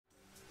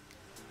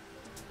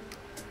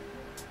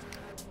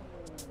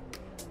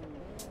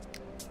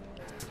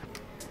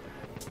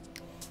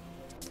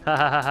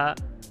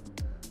Noob.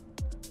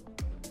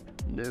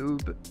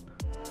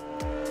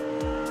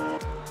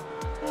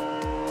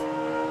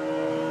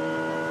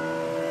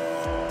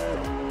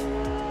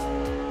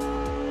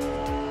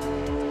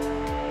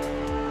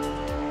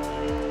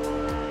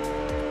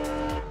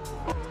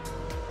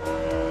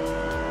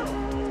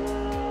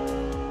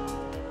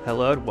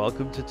 Hello and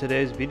welcome to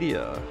today's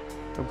video.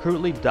 I'm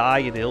currently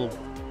dying ill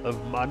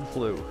of man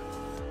flu,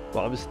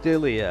 but I'm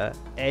still here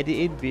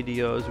editing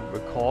videos and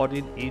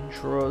recording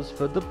intros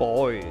for the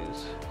boys.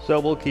 So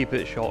we'll keep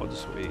it short and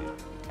sweet.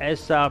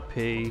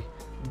 SRP,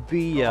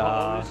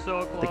 VR,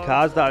 so the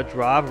cars that I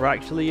drive are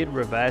actually in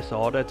reverse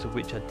order to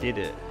which I did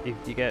it, if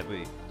you get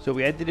me. So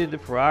we ended in the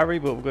Ferrari,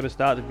 but we're going to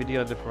start the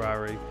video on the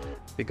Ferrari.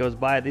 Because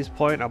by this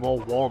point I'm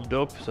all warmed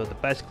up, so the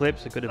best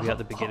clips are going to be at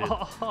the beginning.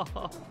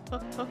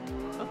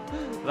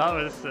 That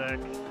was sick.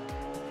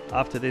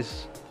 After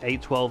this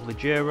 812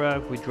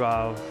 Leggera, we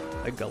drive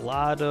a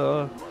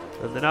Gallardo,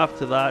 and then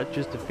after that,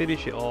 just to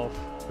finish it off,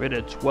 we're in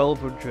a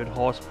 1200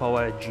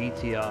 horsepower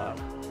GTR.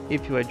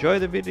 If you enjoy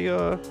the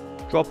video,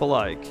 drop a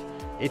like.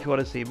 If you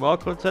want to see more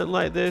content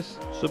like this,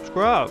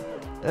 subscribe.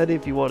 And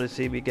if you want to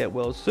see me get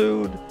well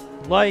soon,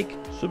 like,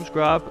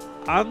 subscribe,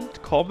 and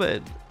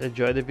comment.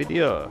 Enjoy the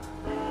video.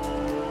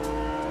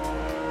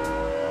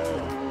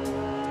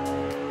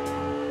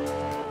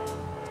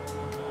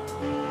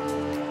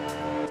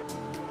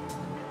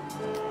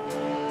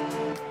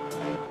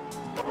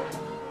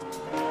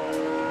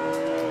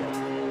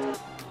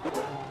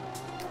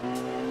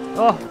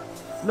 Oh,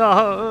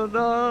 no,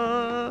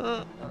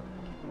 no.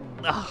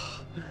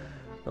 Oh,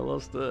 I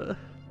lost it.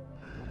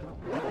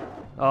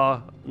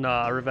 Oh, no,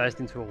 I reversed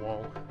into a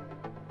wall.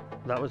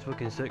 That was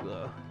fucking sick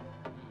though.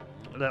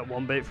 That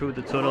one bit through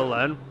the tunnel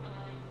then,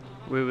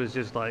 we was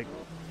just like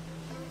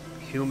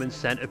human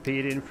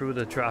centipeding through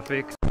the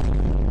traffic.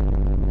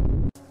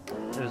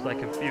 There was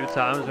like a few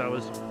times where I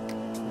was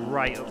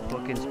right up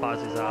fucking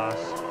Spaz's ass.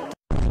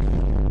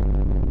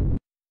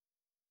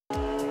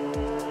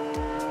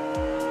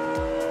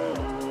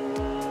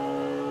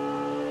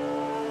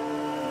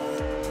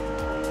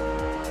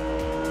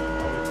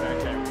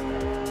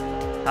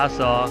 I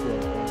saw.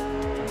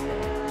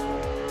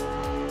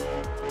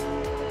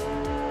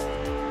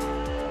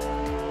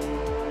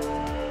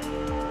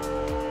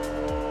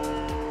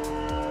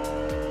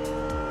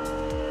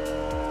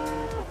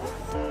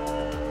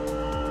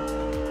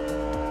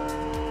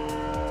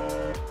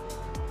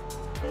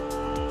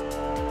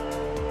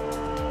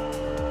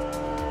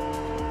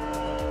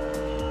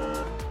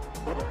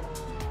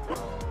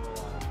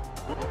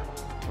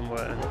 I'm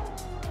waiting.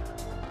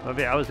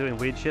 Maybe I was doing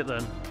weird shit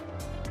then.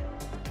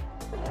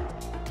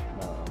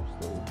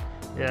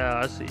 Yeah,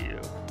 I see you.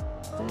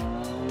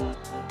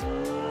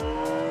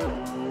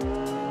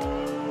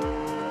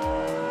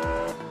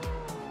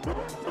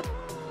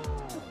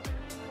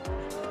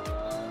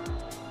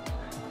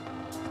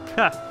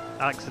 Ha!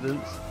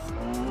 Accidents.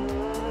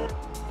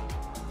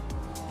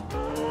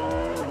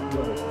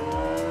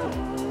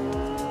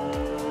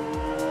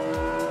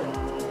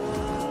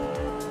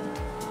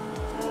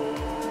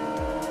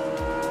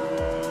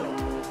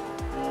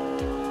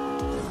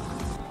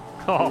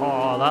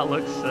 Oh, that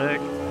looks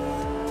sick.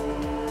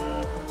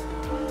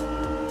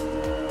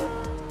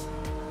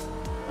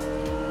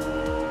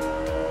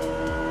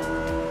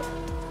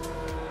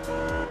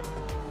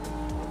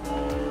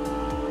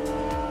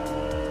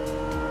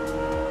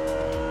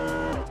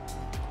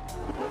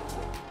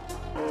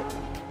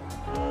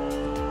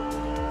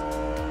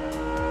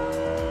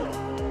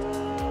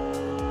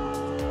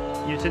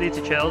 You two need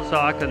to chill so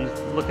I can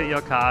look at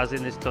your cars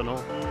in this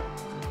tunnel.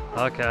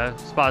 Okay,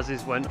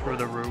 Spazzies went through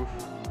the roof.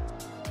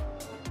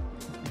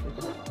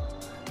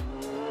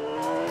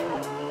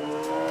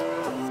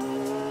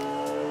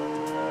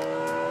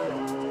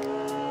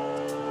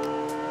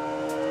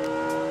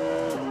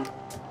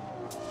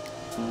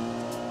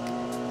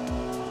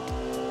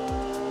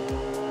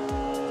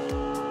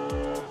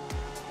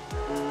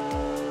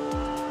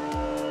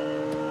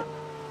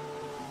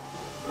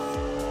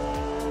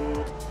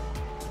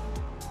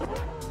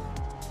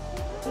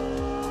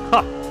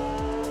 Ha!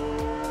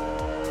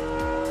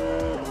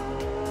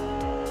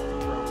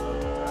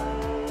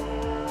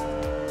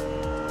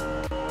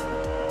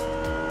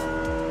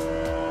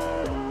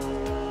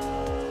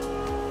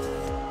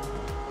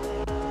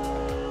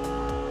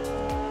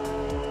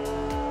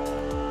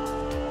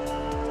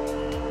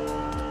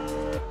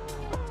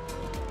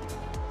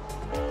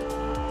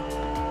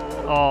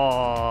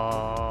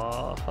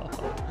 Oh.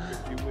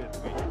 You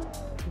with me?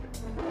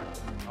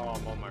 Oh,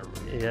 I'm on my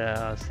roof.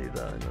 Yeah, I see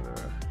that. No.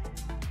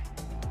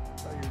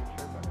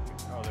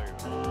 Oh, there you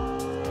go.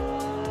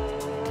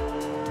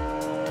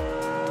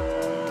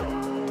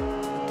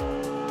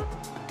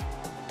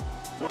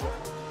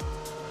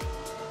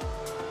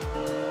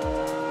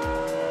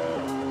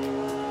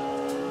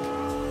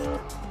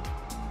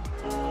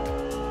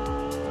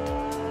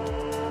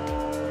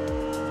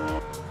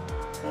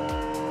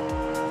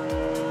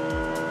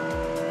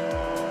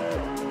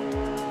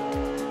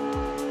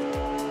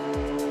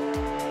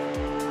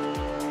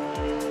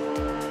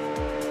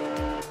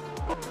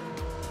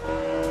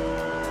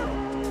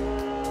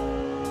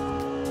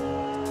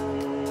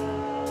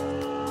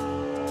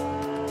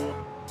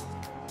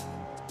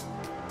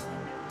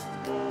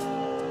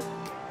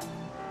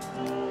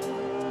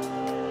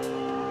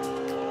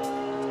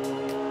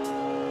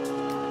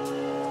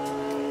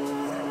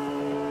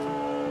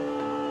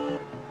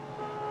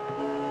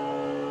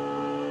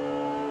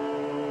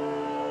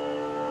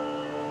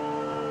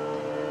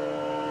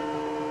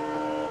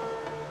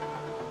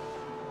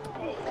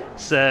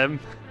 Same.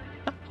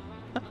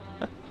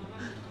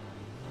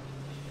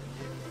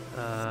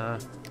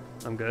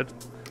 I'm good.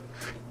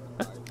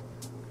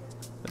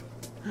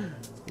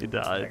 You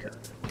died.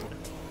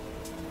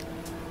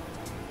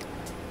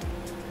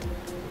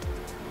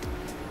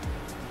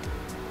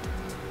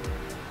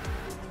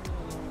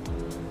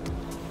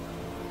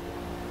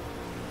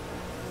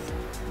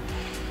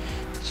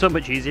 So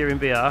much easier in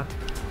VR.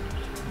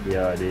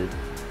 Yeah, it is.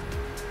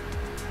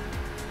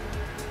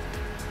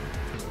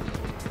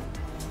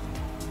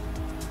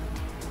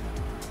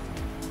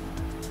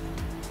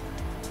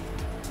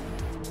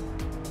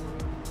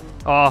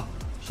 Oh,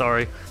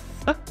 sorry.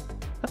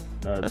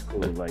 No, it's cool.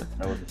 Like,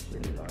 that was a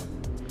shitty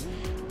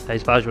line. Hey,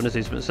 Spaz, you want to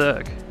see something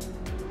sick?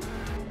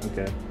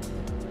 Okay.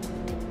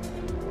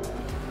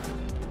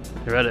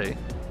 You ready?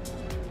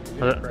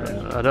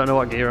 I don't know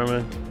what gear I'm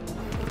in.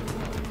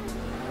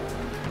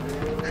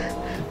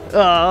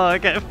 Oh, I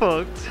get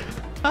fucked.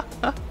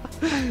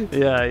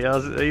 Yeah, I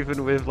was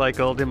even with like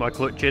holding my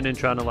clutch in and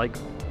trying to like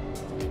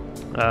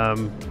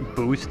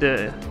boost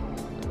it.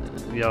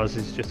 Yours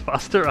is just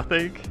faster, I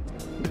think.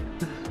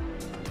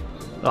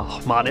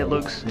 Oh man, it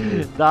looks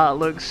that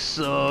looks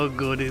so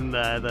good in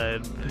there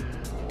then.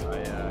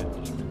 I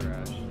just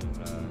crashed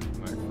and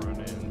my front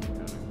end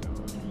kind of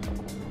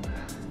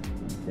gone.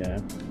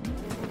 Yeah.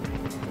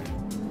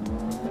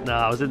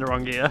 Nah, I was in the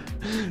wrong gear.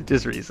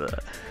 Just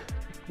reset.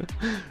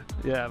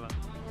 Yeah, man.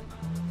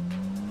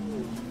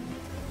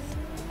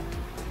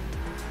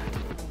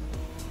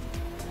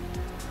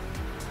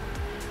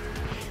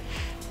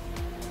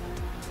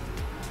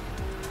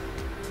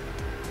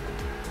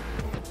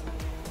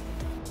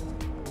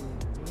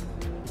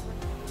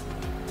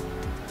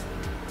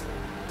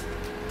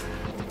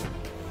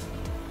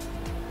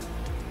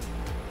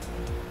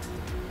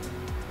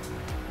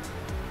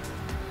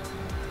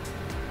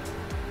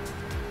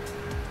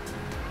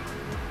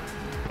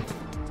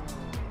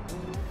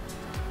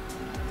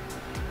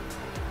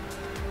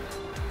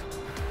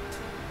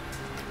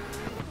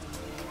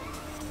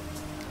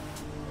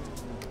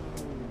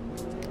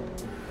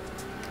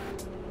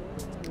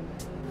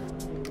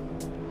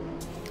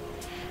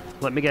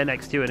 Let me get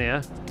next to you in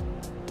here.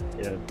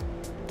 Yeah.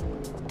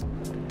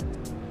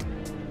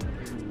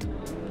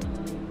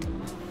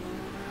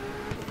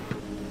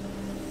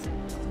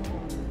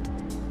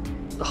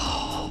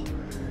 Oh,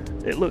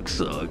 it looks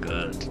so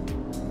good.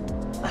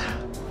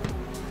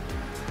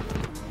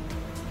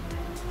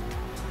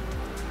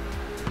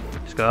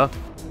 Let's go.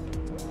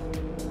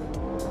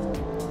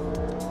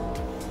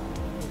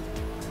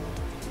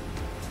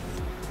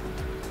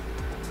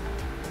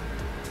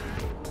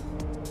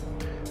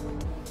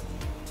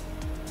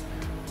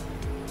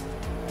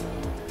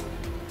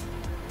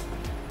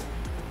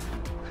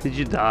 Did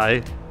you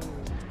die?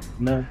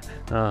 No.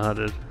 Oh, I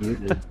did. You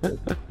did.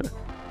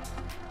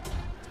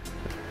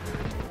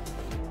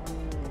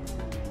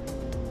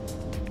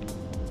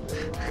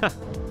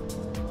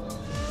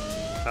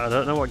 I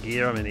don't know what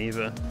gear I'm in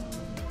either.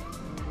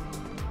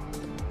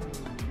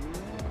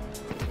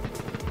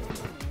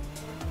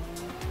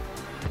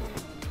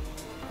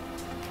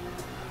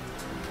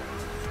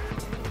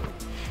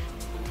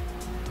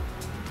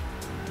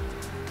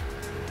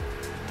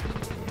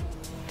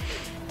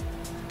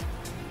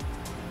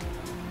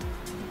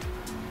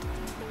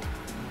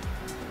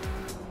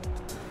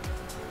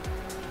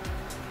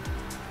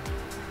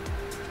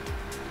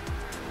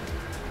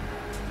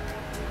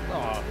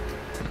 Oh,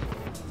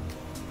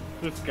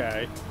 this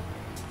guy.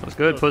 That's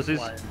good, So pussies.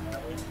 flying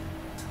that way.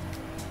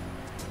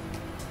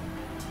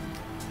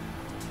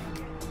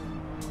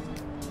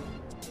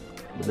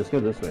 But let's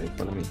go this way.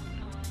 Follow me.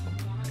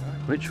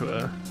 Which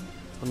way?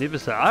 On the other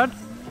side?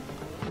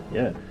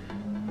 Yeah.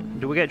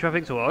 Do we get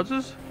traffic towards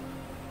us?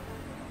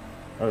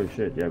 Oh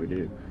shit. Yeah, we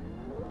do.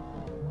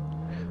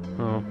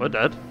 Oh, we're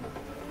dead.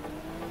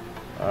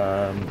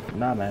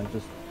 Nah, man.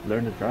 Just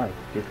learn to drive.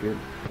 Get good.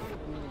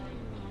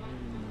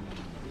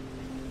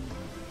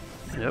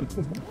 Yep.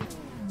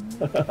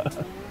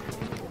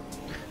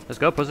 Let's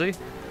go, pussy.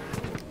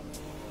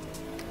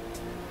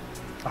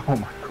 Oh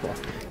my god.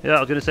 Yeah, I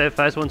was gonna say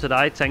first one to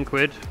die, 10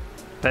 quid.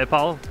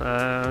 PayPal.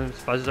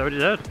 Spaz is already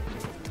dead.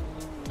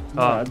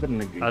 No, I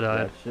didn't agree I to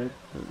died. that shit.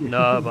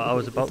 No, but I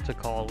was about to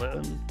call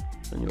it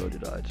and you already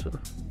died, so.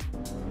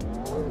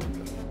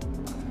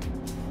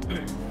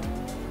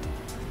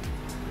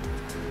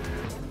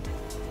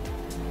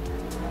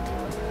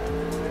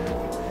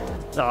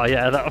 Oh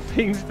yeah, that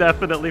thing's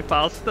definitely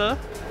faster.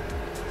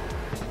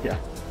 Yeah.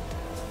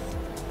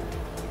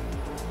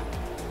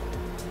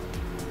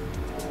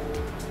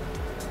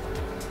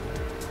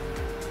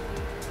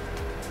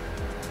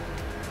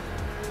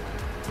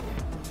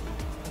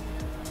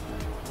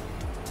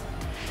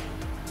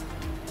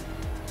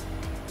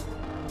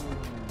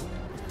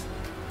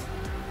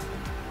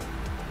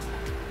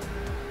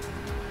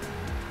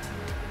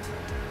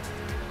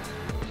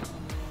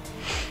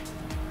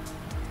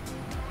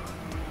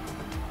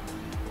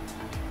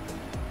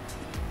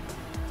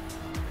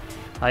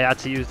 I had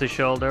to use the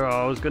shoulder or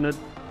I was gonna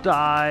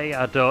die.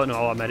 I don't know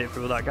how I made it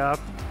through that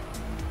gap.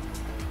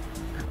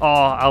 Oh,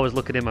 I was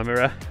looking in my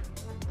mirror.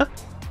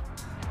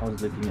 I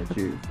was looking at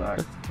you. Fuck.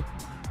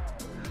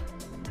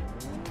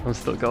 I'm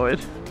still going.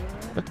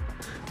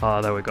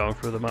 Oh, there we're going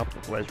through the map.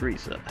 Where's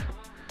reset?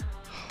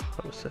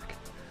 That was sick.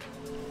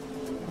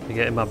 You're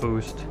getting my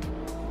boost.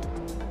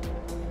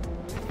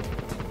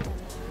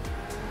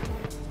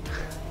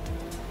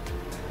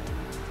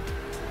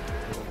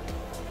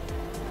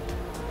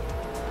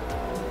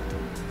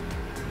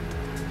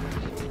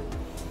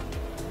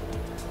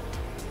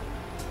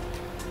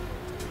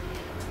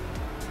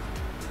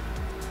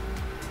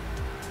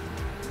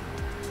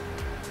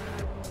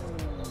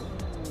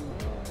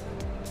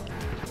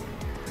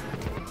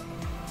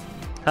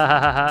 Ha ha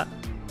ha ha.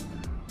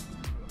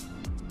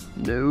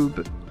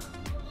 Noob.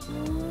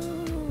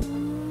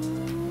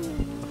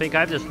 I think I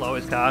have the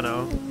slowest car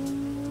now.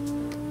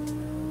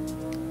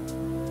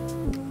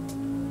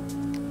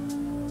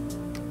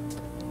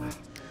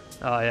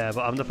 Oh yeah,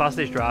 but I'm the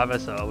fastest driver,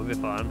 so we'll be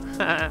fine.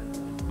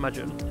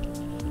 Imagine.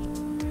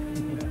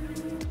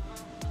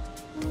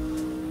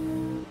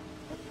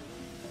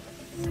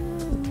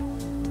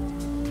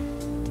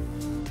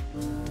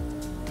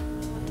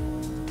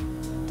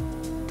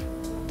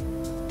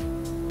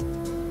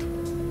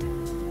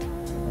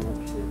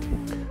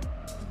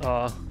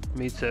 Oh,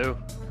 me too.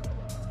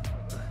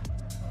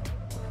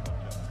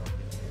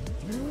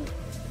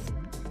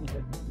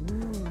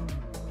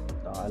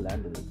 Oh, I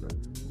landed it, bro.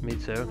 Me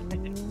too.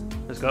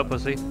 Let's go,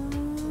 pussy.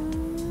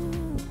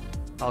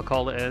 I'll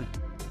call it in.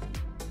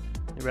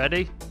 You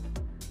ready?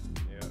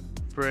 Yeah.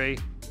 3,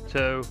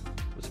 2,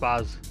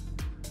 spaz.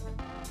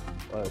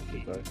 Oh,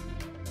 shit, bro.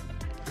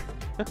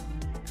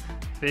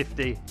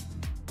 50.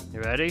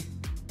 You ready?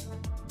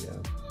 Yeah.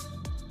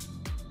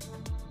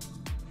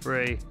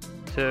 3,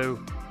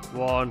 2,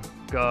 1,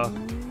 go.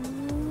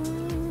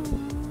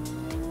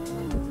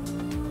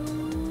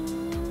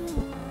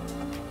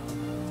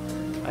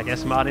 I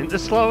guess Martin's the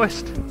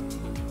slowest.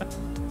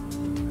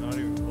 Not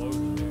even close,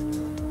 dude.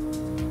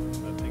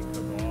 That thing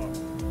took off.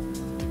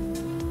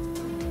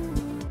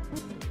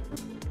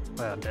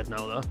 Well, I'm dead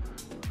now though.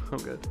 I'm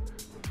good.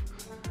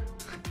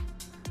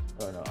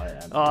 Oh no, I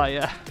am. Oh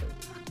yeah.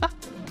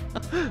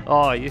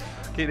 Oh, you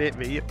fucking hit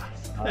me, you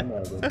bastard. I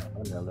know that.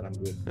 I'm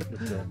good.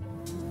 It's,